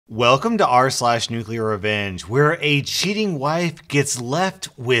Welcome to r/Nuclearrevenge, where a cheating wife gets left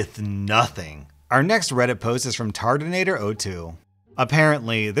with nothing. Our next Reddit post is from Tardinator02.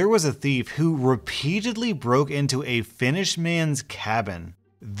 Apparently, there was a thief who repeatedly broke into a Finnish man's cabin.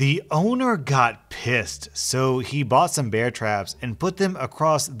 The owner got pissed, so he bought some bear traps and put them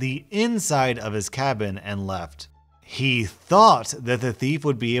across the inside of his cabin and left. He thought that the thief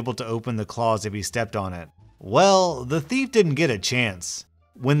would be able to open the claws if he stepped on it. Well, the thief didn't get a chance.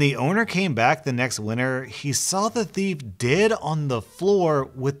 When the owner came back the next winter, he saw the thief dead on the floor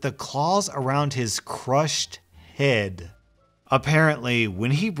with the claws around his crushed head. Apparently,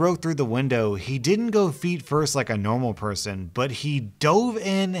 when he broke through the window, he didn't go feet first like a normal person, but he dove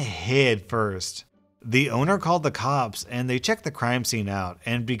in head first. The owner called the cops and they checked the crime scene out,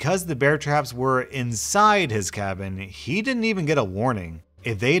 and because the bear traps were inside his cabin, he didn't even get a warning.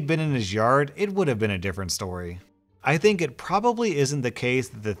 If they had been in his yard, it would have been a different story. I think it probably isn't the case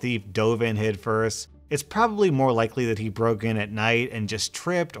that the thief dove in head first. It's probably more likely that he broke in at night and just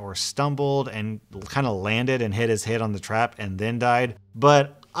tripped or stumbled and kind of landed and hit his head on the trap and then died.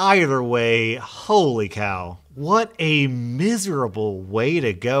 But either way, holy cow. What a miserable way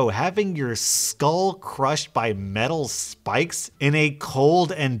to go, having your skull crushed by metal spikes in a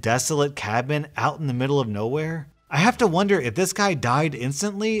cold and desolate cabin out in the middle of nowhere. I have to wonder if this guy died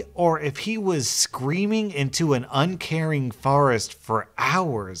instantly or if he was screaming into an uncaring forest for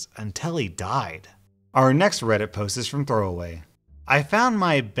hours until he died. Our next Reddit post is from Throwaway. I found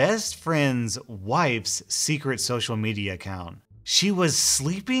my best friend's wife's secret social media account. She was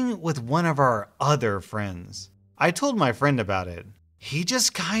sleeping with one of our other friends. I told my friend about it. He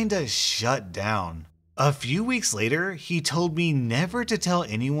just kinda shut down. A few weeks later, he told me never to tell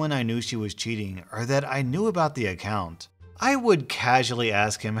anyone I knew she was cheating or that I knew about the account. I would casually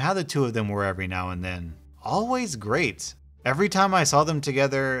ask him how the two of them were every now and then. Always great. Every time I saw them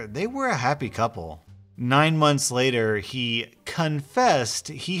together, they were a happy couple. 9 months later, he confessed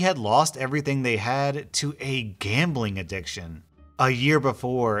he had lost everything they had to a gambling addiction. A year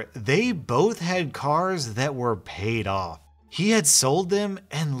before, they both had cars that were paid off. He had sold them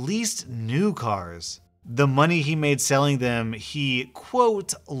and leased new cars. The money he made selling them, he,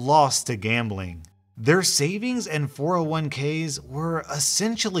 quote, lost to gambling. Their savings and 401ks were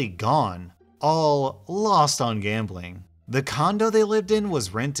essentially gone, all lost on gambling. The condo they lived in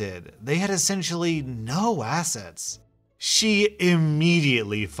was rented. They had essentially no assets. She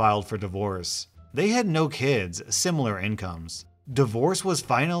immediately filed for divorce. They had no kids, similar incomes. Divorce was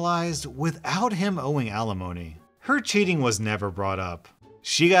finalized without him owing alimony. Her cheating was never brought up.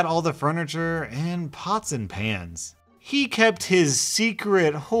 She got all the furniture and pots and pans. He kept his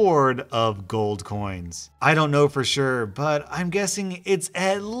secret hoard of gold coins. I don't know for sure, but I'm guessing it's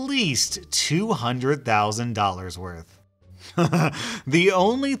at least $200,000 worth. The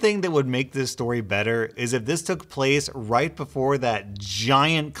only thing that would make this story better is if this took place right before that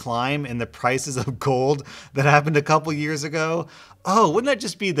giant climb in the prices of gold that happened a couple years ago. Oh, wouldn't that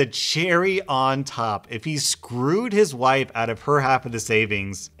just be the cherry on top if he screwed his wife out of her half of the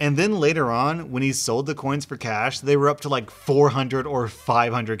savings, and then later on, when he sold the coins for cash, they were up to like 400 or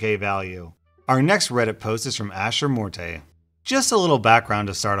 500k value. Our next Reddit post is from Asher Morte. Just a little background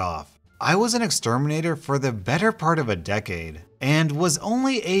to start off. I was an exterminator for the better part of a decade, and was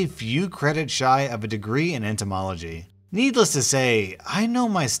only a few credits shy of a degree in entomology. Needless to say, I know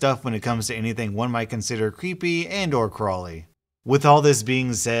my stuff when it comes to anything one might consider creepy and or crawly. With all this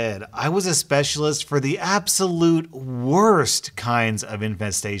being said, I was a specialist for the absolute worst kinds of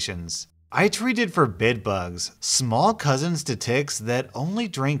infestations. I treated for bed bugs, small cousins to ticks that only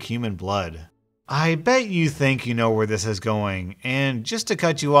drank human blood. I bet you think you know where this is going, and just to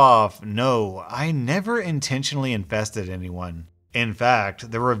cut you off, no, I never intentionally infested anyone. In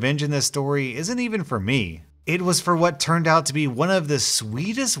fact, the revenge in this story isn't even for me. It was for what turned out to be one of the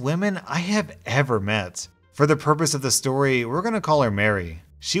sweetest women I have ever met. For the purpose of the story, we're gonna call her Mary.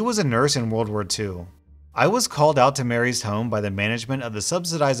 She was a nurse in World War II. I was called out to Mary's home by the management of the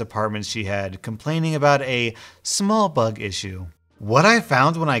subsidized apartments she had, complaining about a small bug issue. What I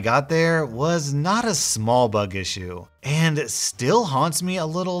found when I got there was not a small bug issue, and still haunts me a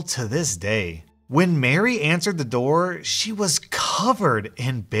little to this day. When Mary answered the door, she was covered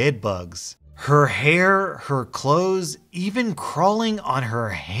in bed bugs. Her hair, her clothes, even crawling on her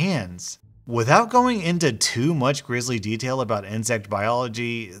hands. Without going into too much grisly detail about insect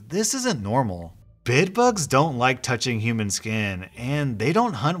biology, this isn't normal. Bed bugs don't like touching human skin, and they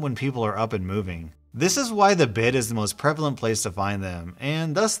don't hunt when people are up and moving. This is why the bed is the most prevalent place to find them,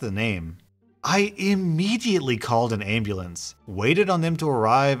 and thus the name. I immediately called an ambulance, waited on them to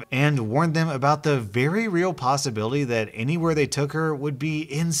arrive, and warned them about the very real possibility that anywhere they took her would be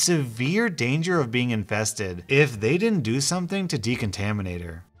in severe danger of being infested if they didn't do something to decontaminate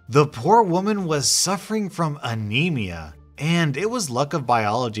her. The poor woman was suffering from anemia, and it was luck of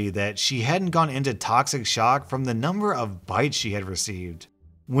biology that she hadn't gone into toxic shock from the number of bites she had received.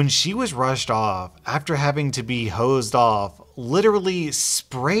 When she was rushed off, after having to be hosed off, literally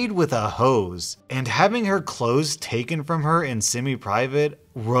sprayed with a hose, and having her clothes taken from her in semi-private,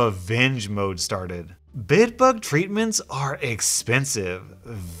 revenge mode started. Bedbug treatments are expensive,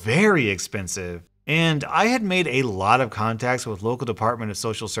 very expensive, and I had made a lot of contacts with local Department of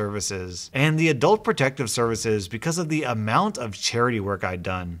Social Services and the Adult Protective Services because of the amount of charity work I'd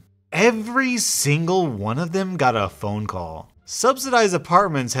done. Every single one of them got a phone call. Subsidized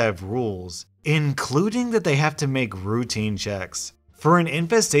apartments have rules, including that they have to make routine checks. For an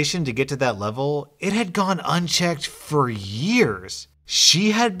infestation to get to that level, it had gone unchecked for years.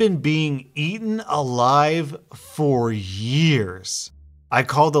 She had been being eaten alive for years. I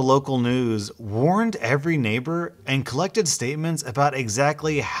called the local news, warned every neighbor, and collected statements about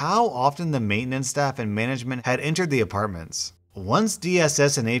exactly how often the maintenance staff and management had entered the apartments. Once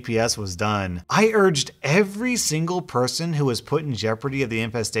DSS and APS was done, I urged every single person who was put in jeopardy of the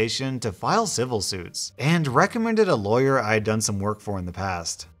infestation to file civil suits, and recommended a lawyer I had done some work for in the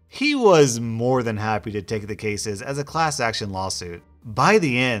past. He was more than happy to take the cases as a class action lawsuit. By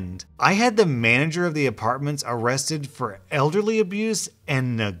the end, I had the manager of the apartments arrested for elderly abuse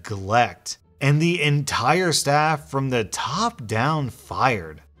and neglect, and the entire staff from the top down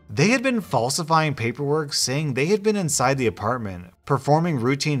fired. They had been falsifying paperwork saying they had been inside the apartment, performing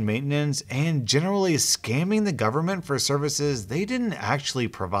routine maintenance, and generally scamming the government for services they didn't actually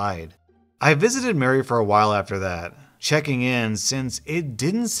provide. I visited Mary for a while after that, checking in since it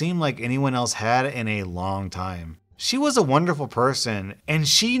didn't seem like anyone else had in a long time. She was a wonderful person, and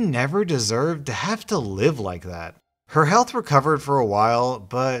she never deserved to have to live like that. Her health recovered for a while,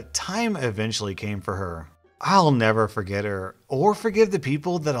 but time eventually came for her. I'll never forget her, or forgive the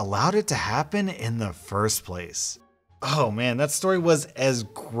people that allowed it to happen in the first place. Oh man, that story was as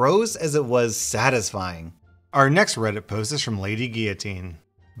gross as it was satisfying. Our next Reddit post is from Lady Guillotine.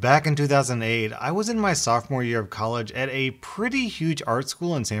 Back in 2008, I was in my sophomore year of college at a pretty huge art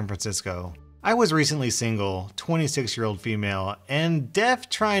school in San Francisco. I was recently single, 26-year-old female, and deaf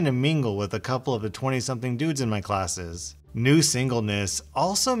trying to mingle with a couple of the 20-something dudes in my classes. New singleness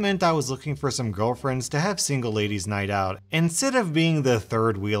also meant I was looking for some girlfriends to have single ladies night out instead of being the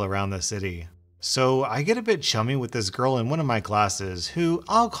third wheel around the city. So I get a bit chummy with this girl in one of my classes who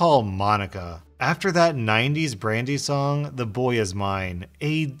I'll call Monica. After that 90s Brandy song, The Boy Is Mine,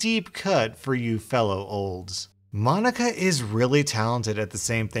 a deep cut for you fellow olds. Monica is really talented at the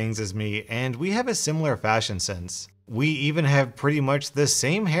same things as me, and we have a similar fashion sense. We even have pretty much the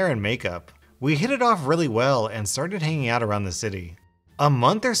same hair and makeup. We hit it off really well and started hanging out around the city. A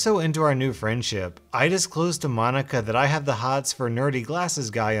month or so into our new friendship, I disclosed to Monica that I have the hots for nerdy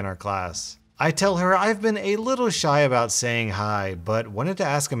glasses guy in our class. I tell her I've been a little shy about saying hi, but wanted to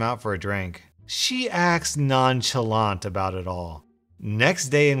ask him out for a drink. She acts nonchalant about it all. Next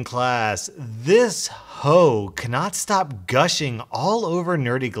day in class, this hoe cannot stop gushing all over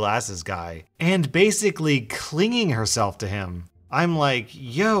nerdy glasses guy and basically clinging herself to him. I'm like,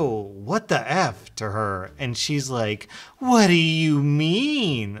 yo, what the F to her, and she's like, what do you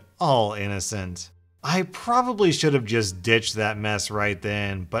mean? All innocent. I probably should have just ditched that mess right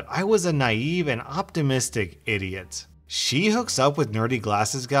then, but I was a naive and optimistic idiot. She hooks up with nerdy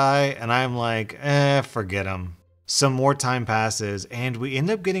glasses guy, and I'm like, forget him. Some more time passes, and we end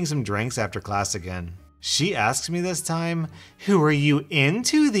up getting some drinks after class again. She asks me this time, who are you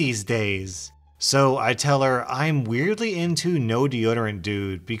into these days? So I tell her I'm weirdly into no deodorant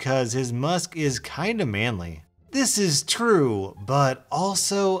dude because his musk is kinda manly. This is true, but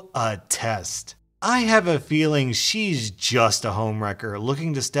also a test. I have a feeling she's just a homewrecker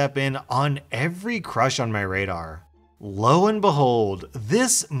looking to step in on every crush on my radar. Lo and behold,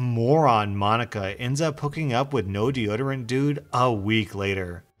 this moron Monica ends up hooking up with no deodorant dude a week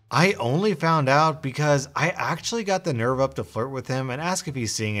later. I only found out because I actually got the nerve up to flirt with him and ask if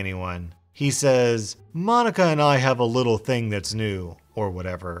he's seeing anyone. He says, Monica and I have a little thing that's new, or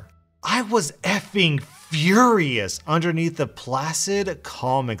whatever. I was effing furious underneath the placid,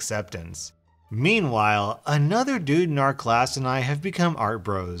 calm acceptance. Meanwhile, another dude in our class and I have become art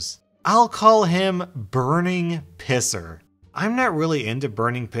bros. I'll call him Burning Pisser. I'm not really into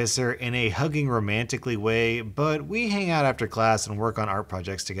Burning Pisser in a hugging romantically way, but we hang out after class and work on art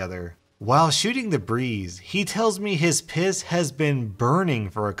projects together. While shooting the breeze, he tells me his piss has been burning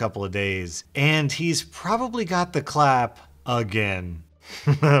for a couple of days, and he's probably got the clap again.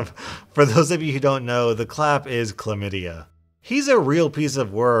 For those of you who don't know, the clap is chlamydia. He's a real piece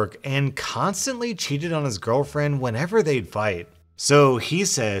of work and constantly cheated on his girlfriend whenever they'd fight. So he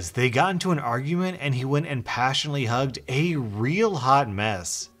says they got into an argument and he went and passionately hugged a real hot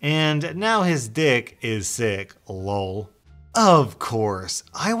mess. And now his dick is sick, lol. Of course,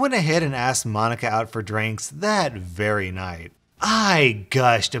 I went ahead and asked Monica out for drinks that very night. I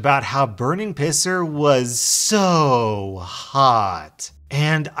gushed about how Burning Pisser was so hot,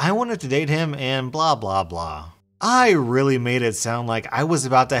 and I wanted to date him and blah blah blah. I really made it sound like I was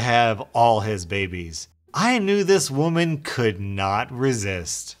about to have all his babies. I knew this woman could not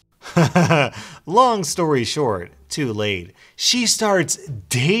resist. Long story short, too late. She starts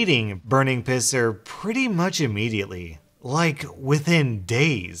dating Burning Pisser pretty much immediately. Like within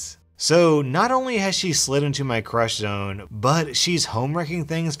days. So not only has she slid into my crush zone, but she's homewrecking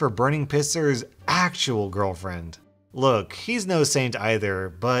things for Burning Pisser's actual girlfriend. Look, he's no saint either,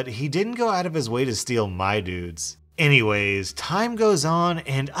 but he didn't go out of his way to steal my dudes. Anyways, time goes on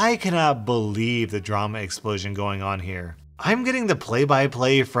and I cannot believe the drama explosion going on here. I'm getting the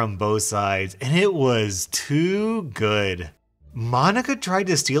play-by-play from both sides and it was too good. Monica tried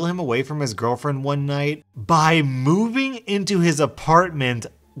to steal him away from his girlfriend one night by moving into his apartment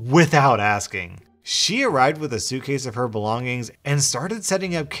without asking. She arrived with a suitcase of her belongings and started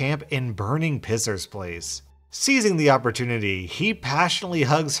setting up camp in Burning Pisser's place. Seizing the opportunity, he passionately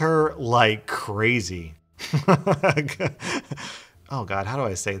hugs her like crazy. Oh God, how do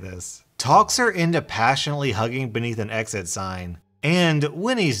I say this? Talks her into passionately hugging beneath an exit sign, and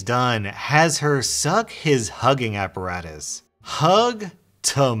when he's done, has her suck his hugging apparatus. Hug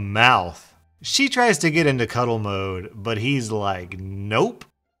to mouth. She tries to get into cuddle mode, but he's like, nope.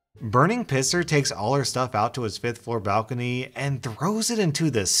 Burning Pisser takes all her stuff out to his 5th floor balcony and throws it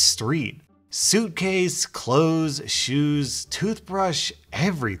into the street. Suitcase, clothes, shoes, toothbrush,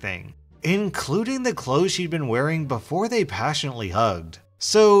 everything. Including the clothes she'd been wearing before they passionately hugged.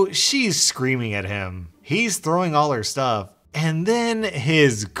 So she's screaming at him. He's throwing all her stuff, and then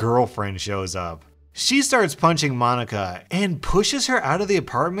his girlfriend shows up. She starts punching Monica and pushes her out of the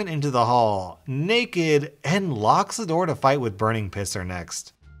apartment into the hall, naked, and locks the door to fight with Burning Pisser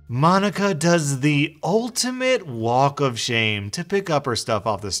next. Monica does the ultimate walk of shame to pick up her stuff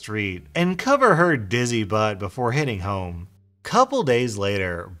off the street and cover her dizzy butt before heading home. Couple days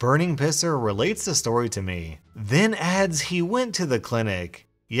later, Burning Pisser relates the story to me, then adds he went to the clinic.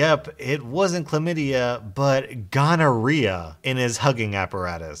 Yep, it wasn't chlamydia, but gonorrhea in his hugging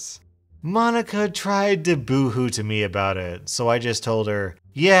apparatus. Monica tried to boo-hoo to me about it, so I just told her,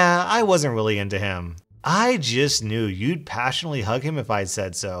 yeah, I wasn't really into him. I just knew you'd passionately hug him if I'd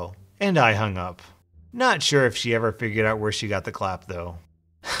said so, and I hung up. Not sure if she ever figured out where she got the clap though.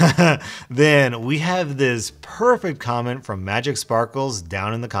 Then we have this perfect comment from Magic Sparkles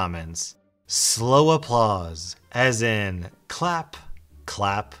down in the comments. Slow applause, as in clap,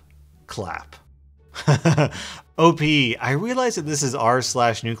 clap, clap. OP, I realize that this is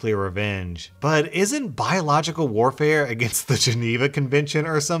r/Nuclearrevenge, but isn't biological warfare against the Geneva Convention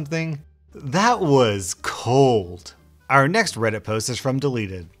or something? That was cold. Our next Reddit post is from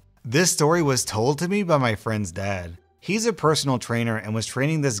Deleted. This story was told to me by my friend's dad. He's a personal trainer and was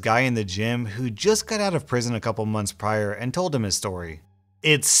training this guy in the gym who just got out of prison a couple months prior and told him his story.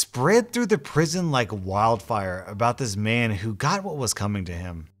 It spread through the prison like wildfire about this man who got what was coming to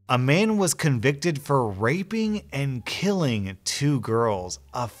him. A man was convicted for raping and killing 2 girls,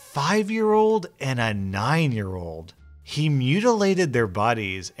 a 5-year-old and a 9-year-old. He mutilated their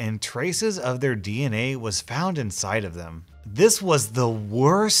bodies and traces of their DNA was found inside of them. This was the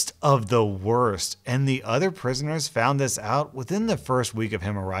worst of the worst, and the other prisoners found this out within the first week of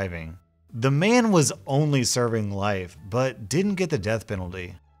him arriving. The man was only serving life, but didn't get the death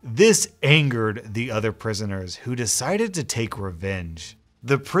penalty. This angered the other prisoners, who decided to take revenge.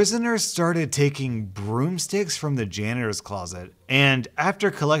 The prisoners started taking broomsticks from the janitor's closet, and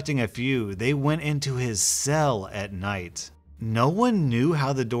after collecting a few, they went into his cell at night. No one knew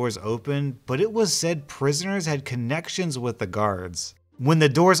how the doors opened, but it was said prisoners had connections with the guards. When the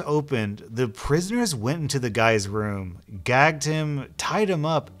doors opened, the prisoners went into the guy's room, gagged him, tied him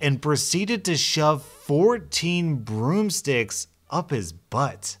up, and proceeded to shove 14 broomsticks up his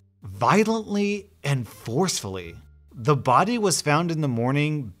butt, violently and forcefully. The body was found in the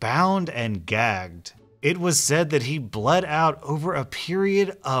morning, bound and gagged. It was said that he bled out over a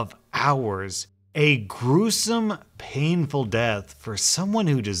period of hours, a gruesome, painful death for someone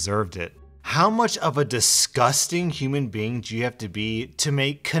who deserved it. How much of a disgusting human being do you have to be to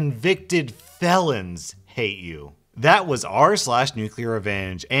make convicted felons hate you? That was rSlash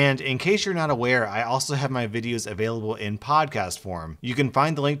Nuclearrevenge, and in case you're not aware, I also have my videos available in podcast form. You can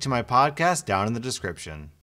find the link to my podcast down in the description.